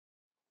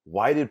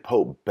Why did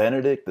Pope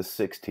Benedict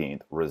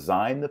XVI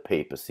resign the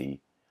papacy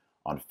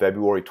on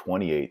February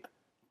 28th,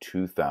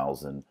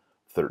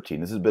 2013?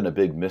 This has been a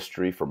big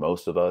mystery for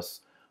most of us,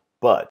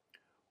 but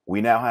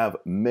we now have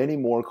many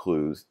more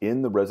clues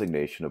in the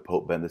resignation of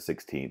Pope Benedict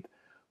XVI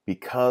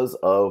because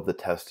of the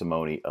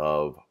testimony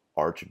of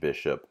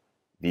Archbishop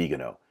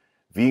Viganò.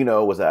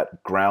 Viganò was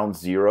at ground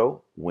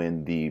zero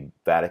when the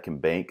Vatican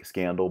Bank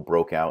scandal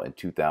broke out in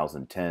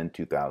 2010,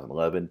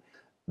 2011.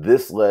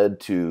 This led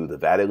to the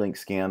Vatilink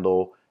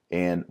scandal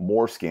and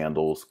more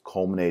scandals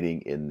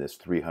culminating in this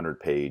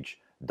 300-page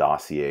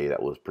dossier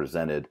that was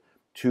presented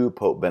to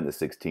Pope Benedict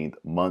XVI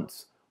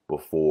months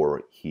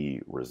before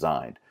he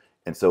resigned.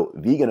 And so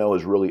Viganò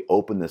has really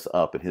opened this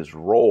up, and his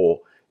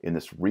role in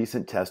this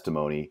recent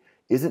testimony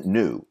isn't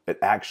new. It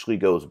actually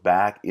goes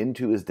back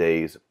into his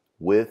days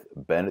with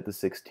Benedict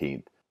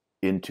XVI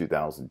in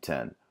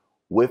 2010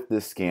 with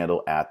this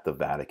scandal at the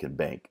Vatican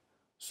Bank.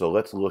 So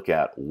let's look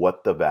at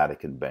what the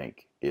Vatican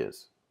Bank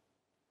is.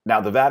 Now,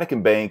 the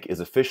Vatican Bank is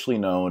officially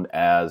known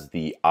as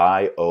the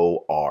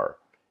IOR,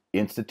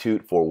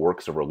 Institute for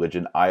Works of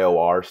Religion.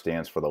 IOR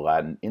stands for the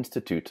Latin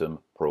Institutum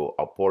Pro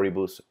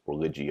Operibus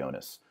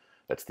Religionis.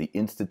 That's the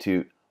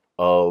Institute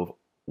of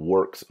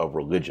Works of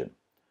Religion.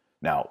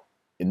 Now,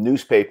 in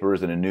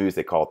newspapers and in news,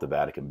 they call it the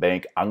Vatican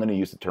Bank. I'm going to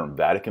use the term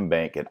Vatican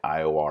Bank and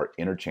IOR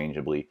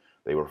interchangeably.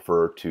 They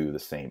refer to the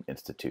same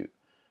institute.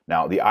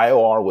 Now, the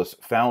IOR was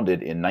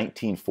founded in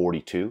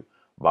 1942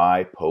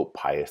 by Pope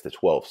Pius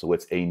XII, so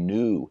it's a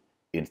new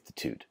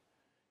institute.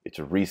 It's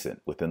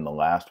recent, within the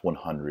last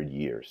 100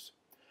 years.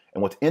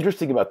 And what's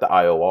interesting about the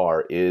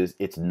IOR is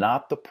it's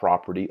not the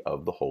property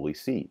of the Holy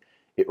See.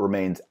 It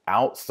remains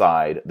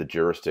outside the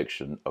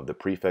jurisdiction of the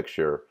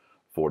Prefecture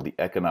for the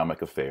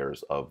Economic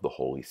Affairs of the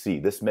Holy See.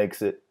 This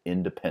makes it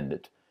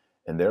independent,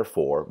 and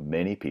therefore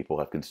many people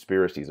have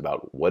conspiracies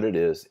about what it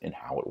is and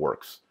how it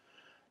works.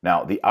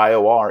 Now, the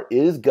IOR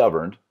is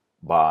governed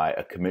by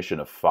a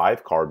commission of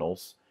 5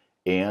 cardinals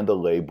and a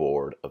lay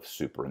board of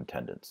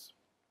superintendents.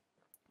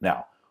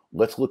 Now,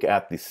 let's look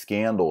at the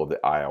scandal of the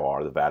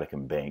IOR, the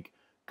Vatican Bank,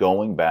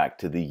 going back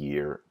to the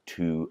year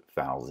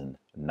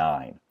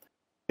 2009.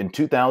 In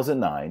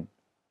 2009,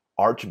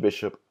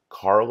 Archbishop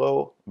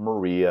Carlo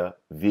Maria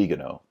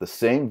Viganò, the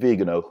same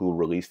Viganò who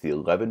released the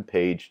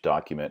 11-page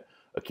document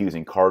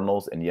accusing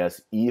cardinals and,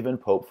 yes, even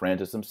Pope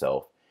Francis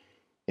himself,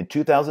 in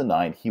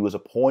 2009, he was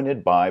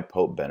appointed by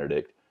Pope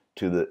Benedict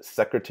to the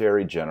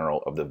Secretary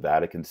General of the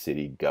Vatican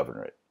City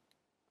Governorate.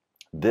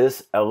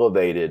 This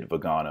elevated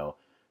Viganò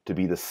to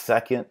be the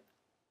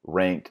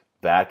second-ranked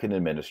Vatican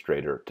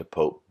administrator to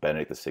Pope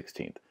Benedict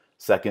XVI,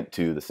 second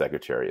to the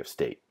Secretary of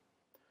State.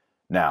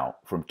 Now,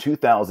 from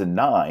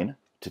 2009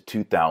 to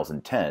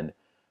 2010,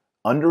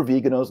 under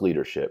Viganò's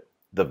leadership,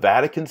 the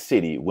Vatican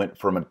City went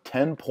from a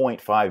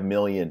 10.5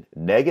 million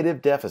negative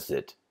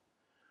deficit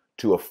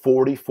to a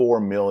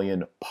 44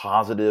 million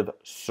positive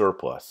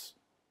surplus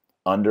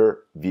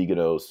under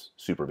Viganò's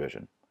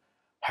supervision.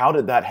 How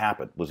did that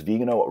happen? Was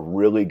Viganò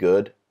really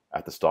good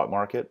at the stock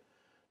market?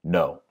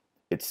 No.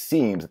 It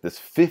seems that this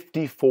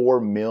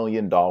 $54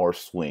 million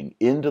swing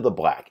into the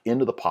black,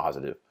 into the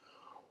positive,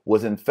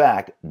 was in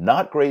fact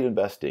not great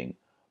investing,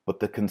 but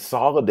the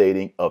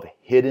consolidating of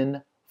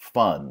hidden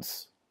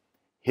funds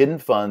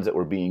that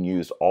were being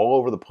used all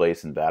over the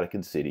place in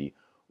Vatican City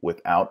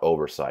without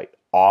oversight,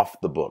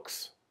 off the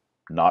books,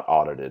 not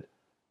audited,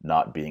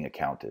 not being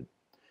accounted.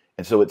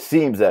 And so it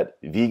seems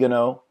that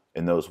Viganò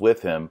and those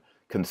with him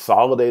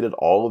consolidated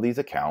all of these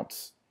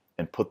accounts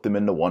and put them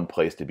into one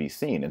place to be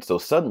seen. And so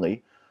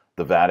suddenly,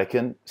 the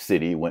Vatican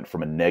City went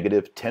from a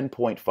negative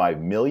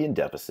 10.5 million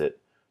deficit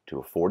to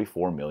a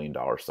 $44 million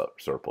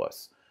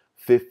surplus.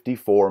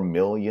 $54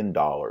 million,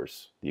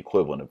 the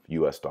equivalent of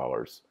US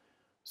dollars,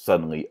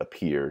 suddenly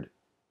appeared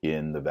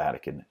in the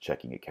Vatican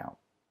checking account.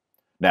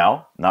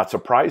 Now, not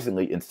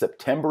surprisingly, in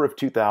September of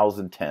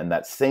 2010,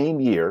 that same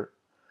year,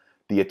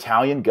 the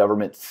Italian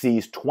government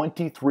seized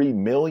 23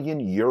 million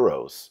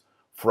euros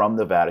from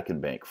the Vatican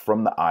Bank,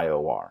 from the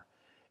IOR,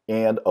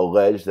 and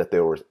alleged that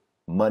there was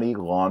money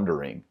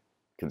laundering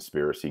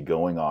conspiracy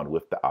going on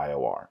with the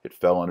IOR. It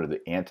fell under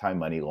the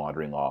anti-money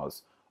laundering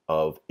laws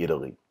of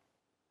Italy.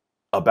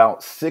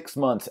 About 6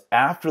 months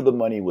after the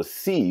money was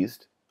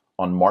seized,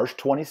 on March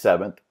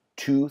 27th,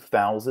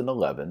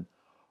 2011,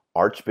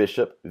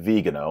 Archbishop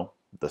Viganò,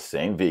 the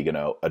same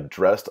Viganò,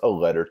 addressed a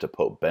letter to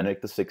Pope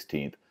Benedict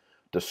XVI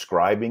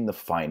describing the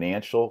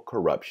financial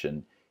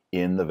corruption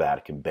in the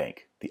Vatican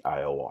Bank, the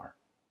IOR.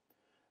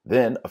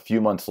 Then, a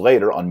few months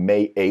later, on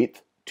May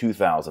 8th,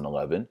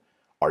 2011,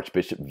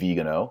 Archbishop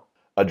Viganò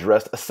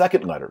addressed a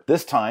second letter,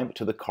 this time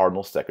to the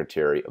Cardinal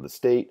Secretary of the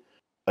State,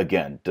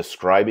 again,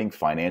 describing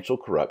financial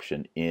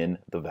corruption in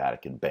the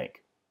Vatican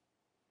Bank.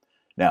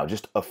 Now,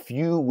 just a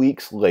few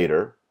weeks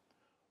later,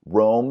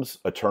 Rome's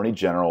Attorney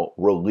General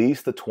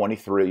released the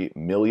 23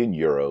 million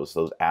euros,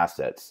 those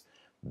assets,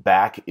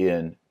 back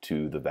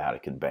into the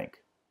Vatican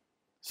Bank.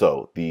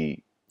 So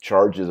the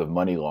charges of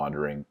money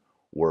laundering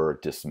were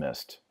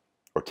dismissed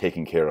or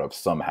taken care of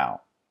somehow.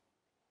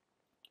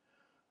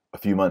 A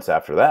few months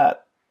after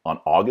that, on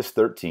August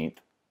 13th,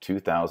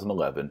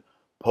 2011,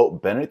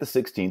 Pope Benedict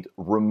XVI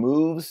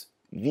removes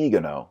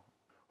Viganò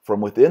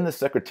from within the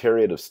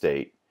Secretariat of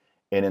State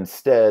and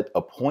instead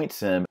appoints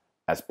him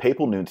as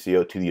Papal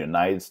Nuncio to the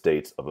United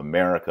States of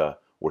America,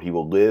 where he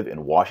will live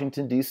in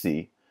Washington,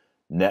 D.C.,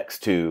 next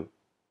to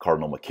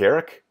Cardinal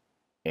McCarrick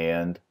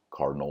and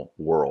Cardinal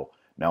Wuerl.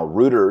 Now,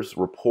 Reuters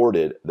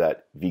reported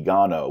that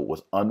Viganò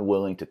was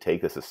unwilling to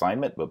take this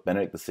assignment, but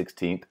Benedict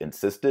XVI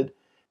insisted,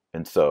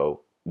 and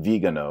so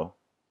Viganò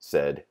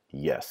said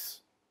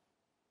yes.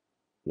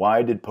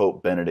 Why did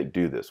Pope Benedict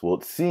do this? Well,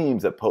 it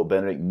seems that Pope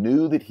Benedict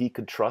knew that he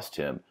could trust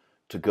him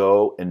to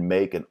go and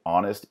make an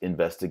honest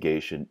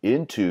investigation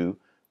into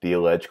the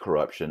alleged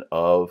corruption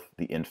of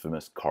the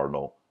infamous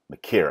Cardinal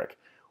McCarrick.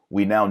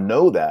 We now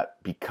know that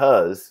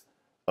because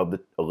of the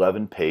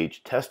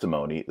 11-page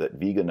testimony that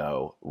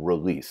Viganò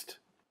released.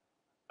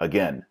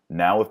 Again,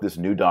 now with this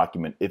new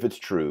document, if it's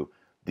true,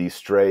 these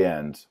stray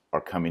ends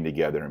are coming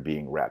together and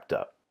being wrapped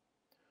up.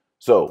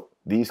 So,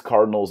 these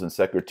cardinals and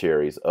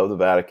secretaries of the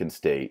Vatican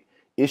State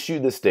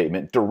issued this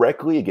statement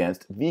directly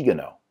against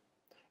Viganò,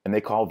 and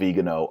they call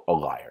Viganò a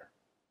liar.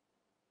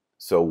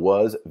 So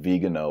was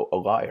Viganò a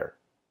liar?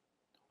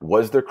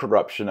 Was there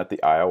corruption at the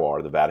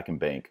IOR, the Vatican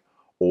Bank,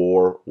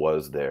 or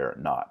was there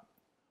not?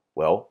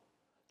 Well,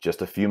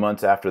 just a few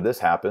months after this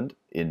happened,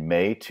 in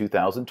May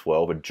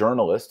 2012, a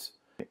journalist,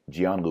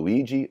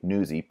 Gianluigi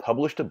Nuzzi,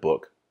 published a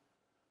book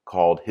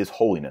called His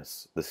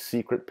Holiness, The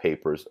Secret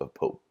Papers of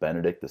Pope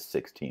Benedict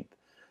XVI.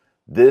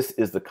 This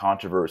is the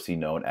controversy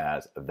known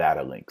as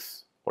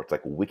Vatilinks, or it's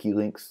like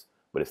WikiLeaks,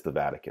 but it's the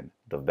Vatican,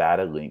 the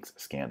Vatilinks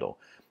scandal.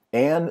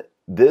 And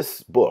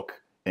this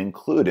book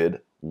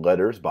included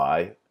letters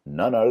by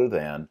none other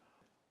than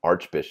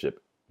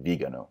Archbishop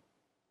Viganò.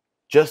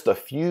 Just a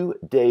few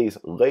days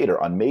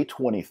later, on May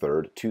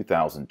 23rd,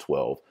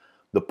 2012,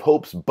 the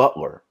Pope's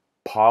butler,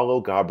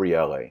 Paolo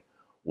Gabriele,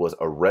 was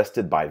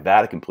arrested by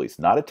Vatican police,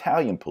 not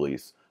Italian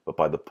police, but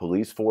by the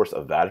police force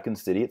of Vatican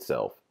City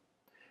itself.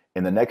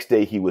 And the next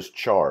day he was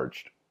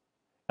charged.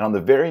 And on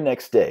the very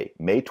next day,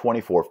 May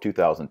 24th,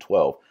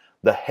 2012,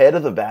 the head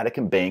of the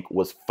Vatican Bank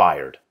was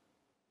fired.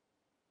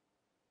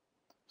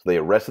 So they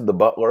arrested the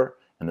butler,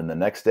 and then the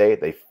next day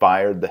they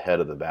fired the head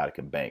of the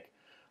Vatican Bank.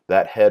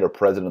 That head or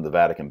president of the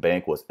Vatican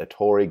Bank was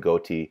Ettore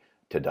Gotti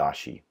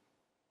Tadashi.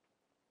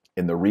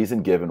 And the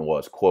reason given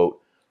was,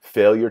 quote,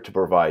 failure to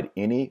provide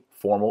any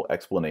formal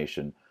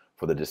explanation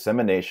for the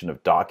dissemination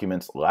of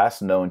documents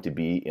last known to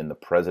be in the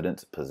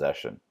president's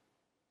possession.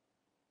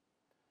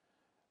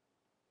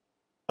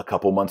 A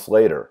couple months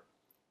later,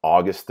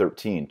 August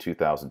 13,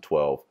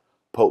 2012,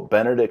 Pope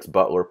Benedict's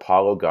butler,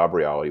 Paolo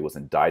Gabriele, was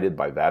indicted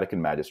by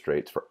Vatican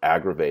magistrates for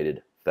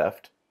aggravated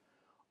theft.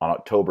 On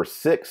October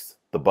 6th,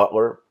 the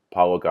butler,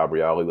 Paolo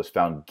Gabriele, was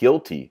found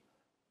guilty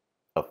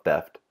of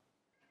theft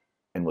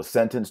and was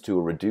sentenced to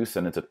a reduced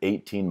sentence of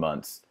 18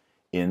 months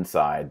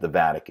inside the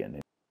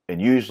Vatican.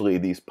 And usually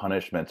these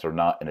punishments are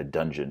not in a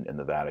dungeon in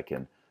the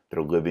Vatican.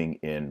 They're living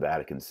in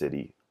Vatican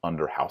City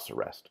under house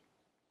arrest.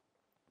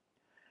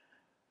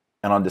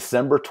 And on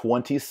December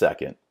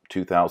 22nd,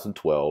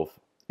 2012,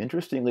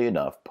 interestingly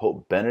enough,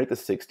 Pope Benedict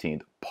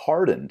XVI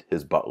pardoned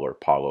his butler,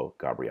 Paolo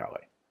Gabriele.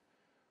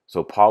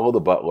 So Paolo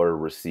the butler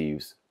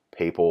receives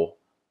papal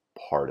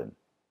pardon.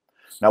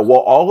 Now,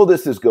 while all of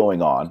this is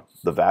going on,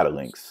 the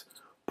Vatilinks,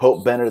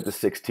 Pope Benedict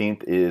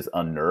XVI is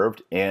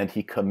unnerved and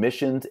he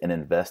commissions an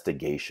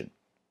investigation.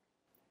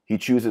 He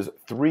chooses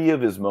 3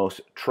 of his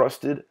most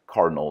trusted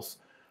cardinals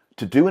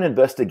to do an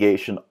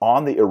investigation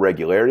on the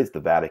irregularities of the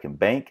Vatican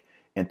Bank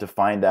and to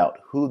find out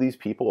who these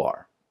people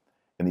are.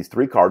 And these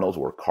 3 cardinals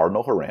were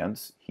Cardinal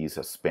Herranz. He's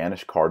a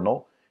Spanish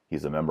cardinal.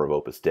 He's a member of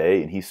Opus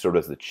Dei, and he served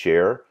as the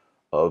chair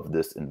of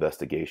this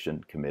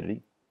investigation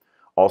committee.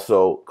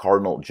 Also,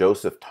 Cardinal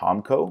Joseph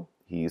Tomko.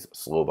 He's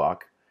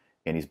Slovak,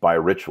 and he's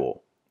biritual.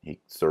 He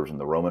serves in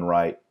the Roman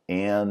Rite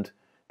and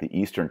the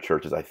Eastern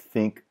churches, I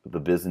think the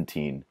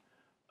Byzantine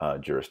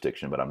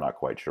jurisdiction, but I'm not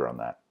quite sure on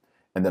that.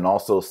 And then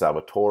also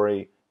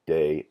Salvatore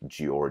de'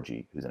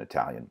 Giorgi, who's an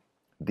Italian.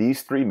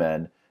 These 3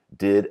 men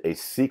did a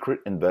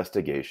secret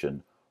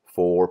investigation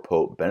for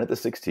Pope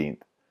Benedict XVI.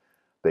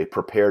 They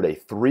prepared a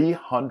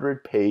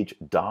 300-page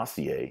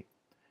dossier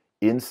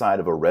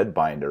inside of a red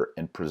binder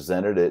and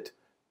presented it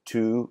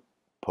to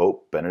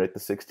Pope Benedict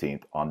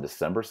XVI on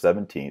December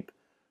 17th,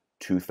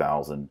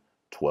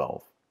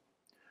 2012.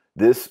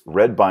 This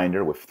red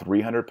binder with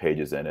 300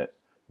 pages in it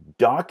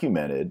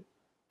documented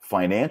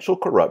financial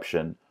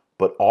corruption,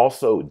 but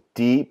also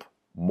deep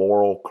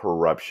moral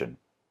corruption,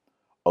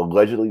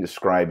 allegedly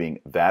describing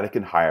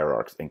Vatican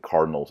hierarchs and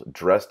cardinals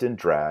dressed in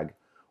drag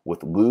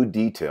with lewd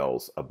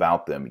details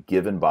about them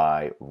given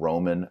by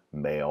Roman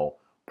male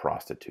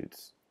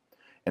prostitutes.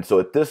 And so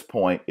at this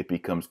point, it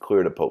becomes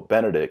clear to Pope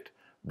Benedict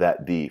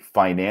that the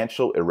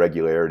financial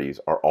irregularities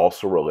are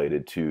also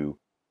related to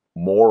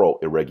moral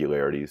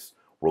irregularities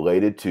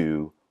related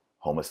to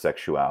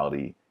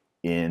homosexuality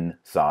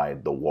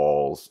inside the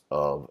walls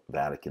of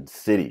Vatican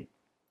City.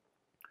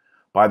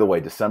 By the way,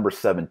 December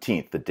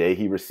 17th, the day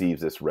he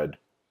receives this red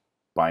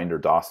binder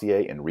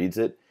dossier and reads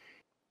it,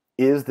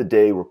 is the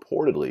day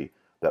reportedly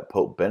that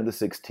Pope Benedict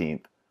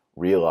XVI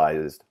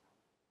realized,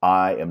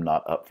 I am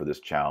not up for this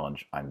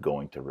challenge, I'm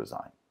going to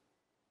resign.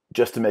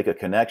 Just to make a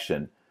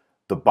connection,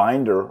 the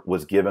binder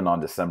was given on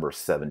December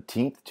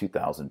 17th,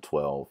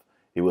 2012.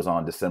 It was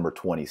on December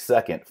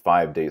 22nd,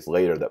 5 days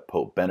later, that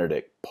Pope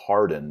Benedict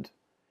pardoned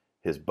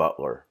his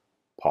butler,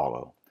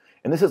 Paulo.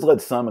 And this has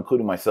led some,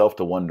 including myself,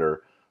 to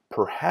wonder,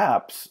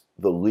 perhaps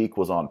the leak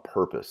was on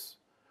purpose.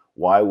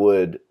 Why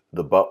would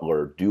the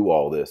butler do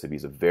all this if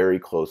he's a very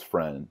close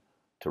friend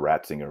to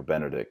Ratzinger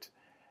Benedict,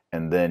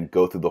 and then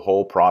go through the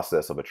whole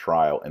process of a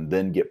trial and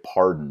then get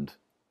pardoned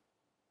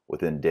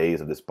within days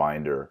of this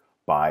binder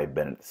by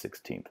Benedict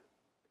XVI?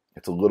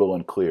 It's a little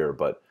unclear,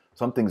 but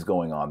something's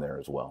going on there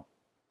as well.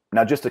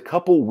 Now, just a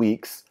couple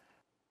weeks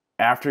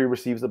after he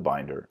receives the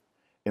binder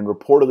and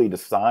reportedly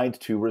decides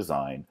to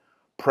resign,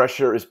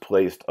 pressure is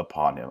placed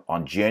upon him.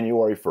 On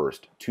January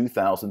 1st,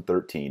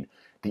 2013,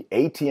 the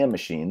ATM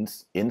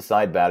machines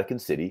inside Vatican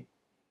City,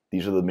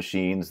 these are the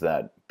machines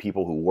that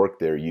people who work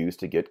there use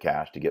to get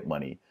cash, to get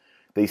money,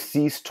 they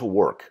cease to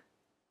work.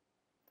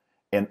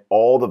 And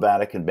all the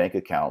Vatican bank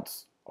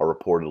accounts are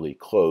reportedly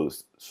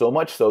closed, so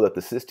much so that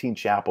the Sistine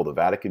Chapel, the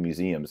Vatican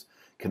museums,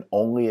 can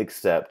only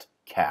accept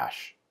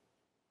cash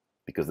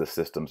because the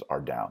systems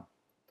are down.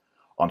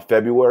 On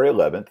February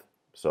 11th,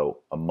 so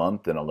a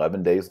month and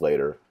 11 days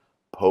later,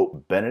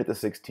 Pope Benedict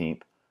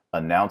XVI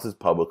announces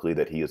publicly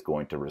that he is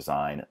going to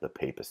resign the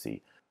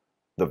papacy.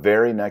 The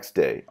very next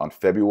day, on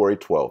February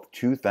 12th,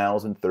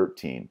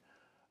 2013,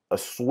 a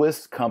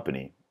Swiss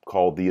company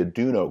called the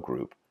Aduno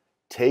Group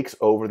takes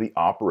over the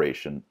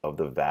operation of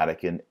the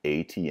Vatican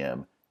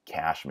ATM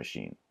cash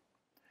machine,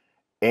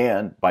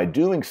 and by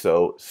doing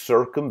so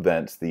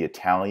circumvents the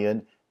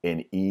Italian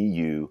and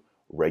EU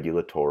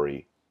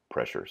regulatory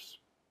pressures.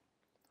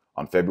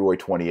 On February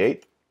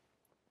 28th,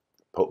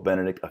 Pope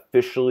Benedict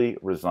officially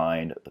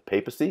resigned the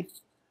papacy,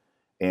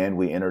 and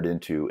we entered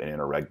into an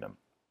interregnum.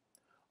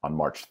 On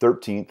March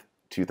 13th,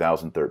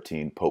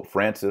 2013, Pope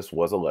Francis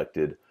was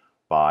elected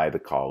by the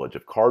College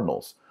of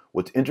Cardinals.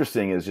 What's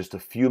interesting is just a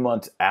few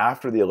months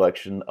after the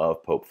election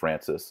of Pope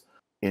Francis,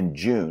 in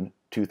June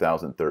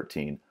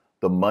 2013,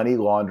 the money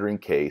laundering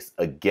case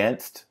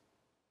against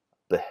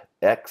the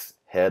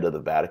ex-head of the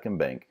Vatican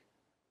Bank,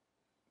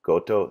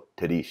 Goto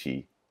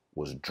Tedici,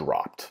 was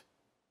dropped.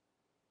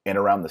 And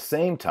around the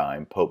same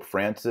time, Pope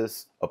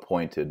Francis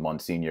appointed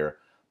Monsignor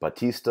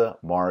Battista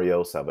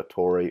Mario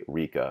Salvatore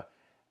Rica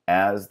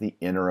as the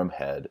interim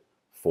head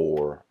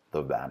for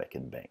the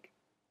Vatican Bank.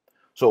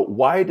 So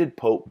why did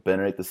Pope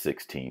Benedict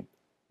XVI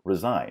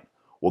resign?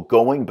 Well,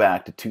 going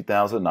back to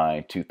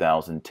 2009,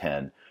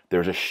 2010,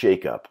 there's a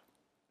shakeup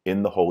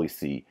in the Holy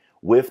See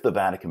with the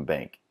Vatican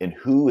Bank. And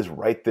who is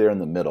right there in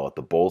the middle at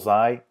the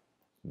bullseye?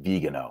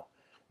 Viganò.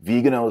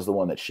 Viganò is the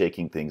one that's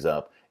shaking things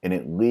up, and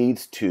it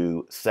leads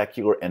to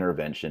secular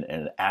intervention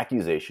and an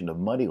accusation of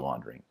money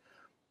laundering.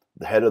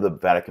 The head of the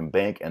Vatican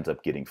Bank ends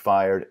up getting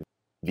fired.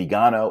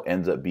 Viganò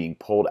ends up being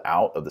pulled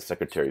out of the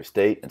Secretary of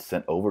State and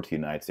sent over to the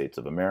United States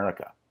of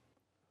America.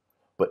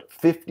 But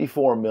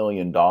 $54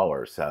 million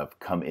have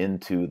come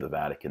into the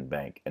Vatican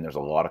Bank, and there's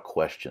a lot of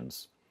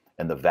questions.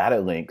 And the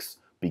Vatilinks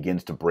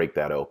begins to break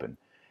that open.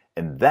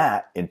 And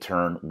that, in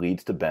turn,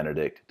 leads to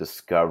Benedict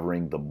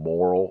discovering the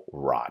moral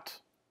rot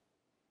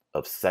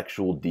of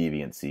sexual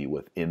deviancy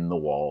within the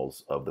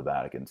walls of the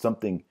Vatican.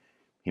 Something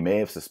he may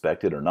have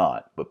suspected or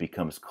not, but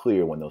becomes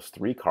clear when those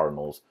three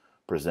cardinals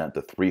present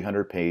the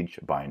 300-page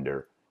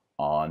binder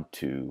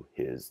onto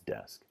his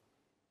desk.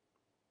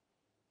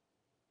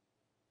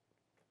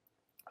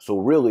 So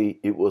really,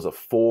 it was a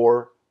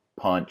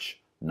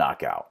four-punch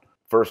knockout.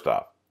 First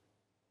off,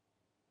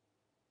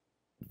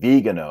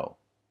 Viganò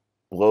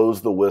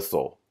blows the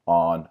whistle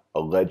on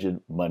alleged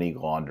money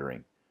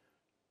laundering.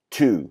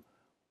 2,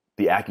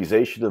 the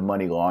accusation of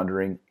money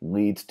laundering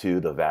leads to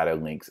the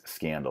Vatilinks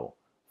scandal.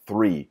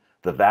 3,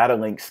 the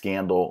Vatilinks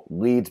scandal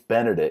leads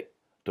Benedict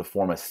to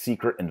form a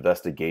secret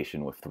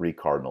investigation with 3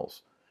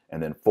 cardinals.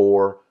 And then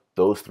 4,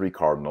 those 3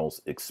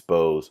 cardinals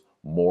expose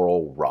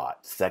moral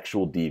rot,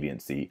 sexual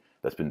deviancy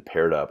that's been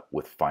paired up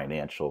with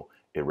financial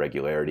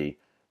irregularity.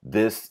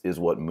 This is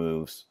what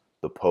moves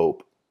the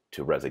Pope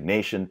to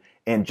resignation.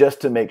 And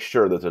just to make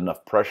sure there's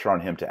enough pressure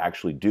on him to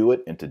actually do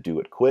it and to do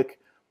it quick,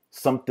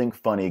 something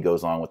funny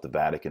goes on with the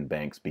Vatican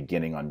banks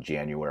beginning on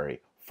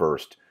January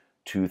 1st,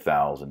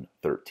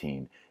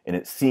 2013. And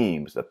it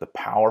seems that the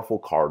powerful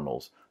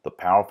cardinals, the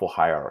powerful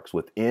hierarchs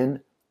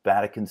within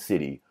Vatican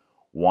City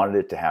wanted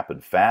it to happen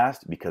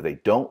fast because they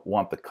don't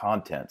want the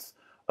contents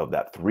of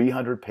that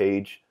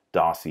 300-page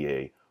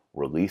dossier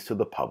released to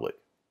the public,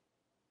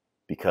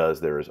 because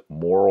there is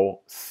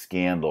moral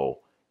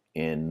scandal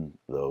in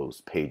those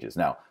pages.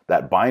 Now,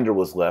 that binder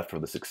was left for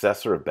the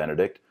successor of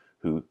Benedict,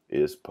 who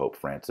is Pope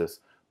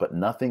Francis, but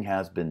nothing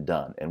has been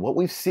done. And what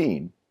we've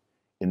seen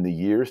in the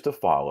years to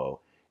follow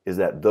is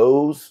that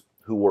those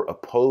who were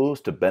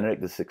opposed to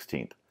Benedict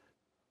XVI,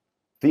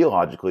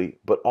 theologically,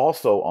 but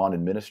also on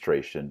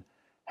administration,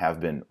 have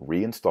been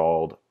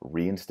reinstalled,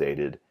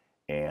 reinstated,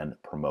 and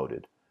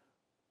promoted.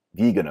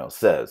 Viganò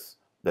says,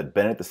 that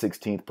Benedict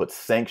XVI put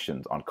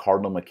sanctions on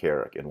Cardinal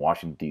McCarrick in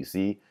Washington,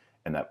 D.C.,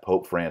 and that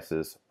Pope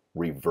Francis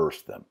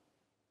reversed them.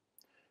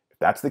 If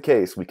that's the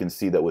case, we can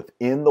see that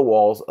within the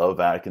walls of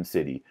Vatican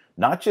City,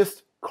 not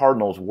just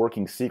cardinals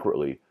working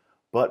secretly,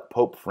 but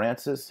Pope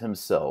Francis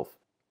himself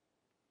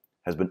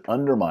has been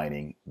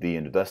undermining the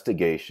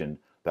investigation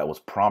that was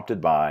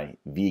prompted by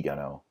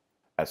Viganò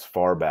as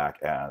far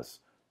back as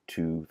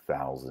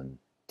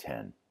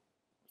 2010.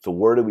 So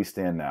where do we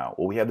stand now?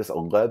 Well, we have this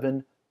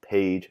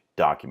 11-page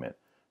document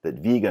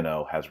that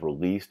Viganò has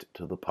released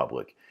to the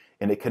public,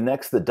 and it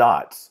connects the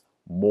dots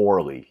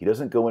morally. He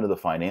doesn't go into the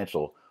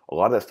financial. A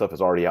lot of that stuff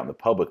is already out in the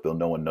public, though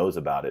no one knows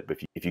about it. But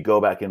if you go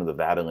back into the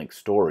Vatilink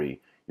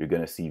story, you're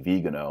going to see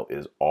Viganò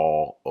is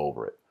all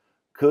over it.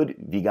 Could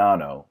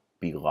Viganò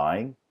be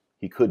lying?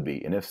 He could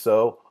be. And if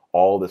so,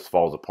 all this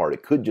falls apart.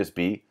 It could just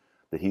be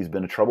that he's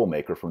been a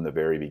troublemaker from the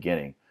very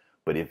beginning.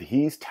 But if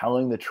he's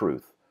telling the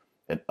truth,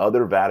 and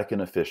other Vatican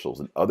officials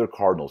and other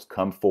cardinals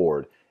come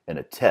forward and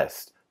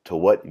attest to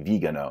what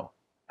Viganò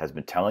has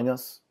been telling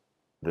us,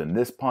 then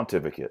this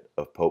pontificate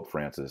of Pope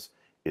Francis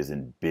is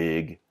in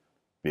big,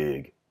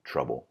 big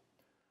trouble.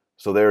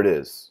 So there it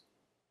is.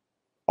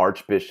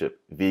 Archbishop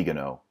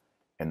Viganò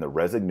and the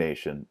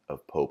resignation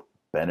of Pope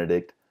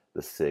Benedict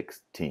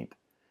XVI.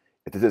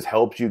 If this has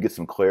helped you get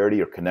some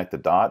clarity or connect the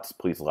dots,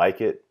 please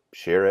like it,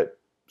 share it,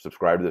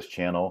 subscribe to this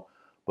channel.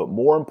 But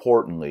more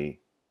importantly,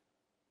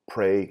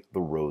 pray the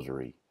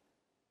rosary.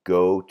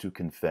 Go to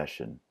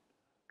confession.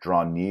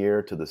 Draw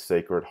near to the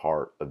Sacred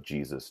Heart of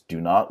Jesus. Do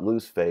not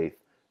lose faith.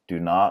 Do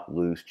not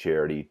lose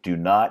charity. Do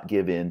not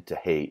give in to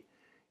hate.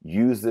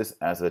 Use this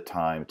as a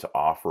time to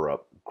offer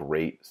up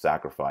great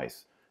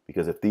sacrifice.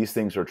 Because if these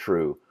things are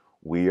true,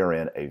 we are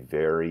in a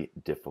very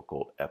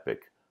difficult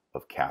epoch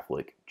of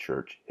Catholic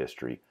Church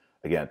history.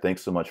 Again,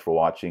 thanks so much for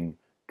watching.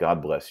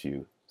 God bless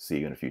you. See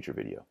you in a future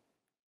video.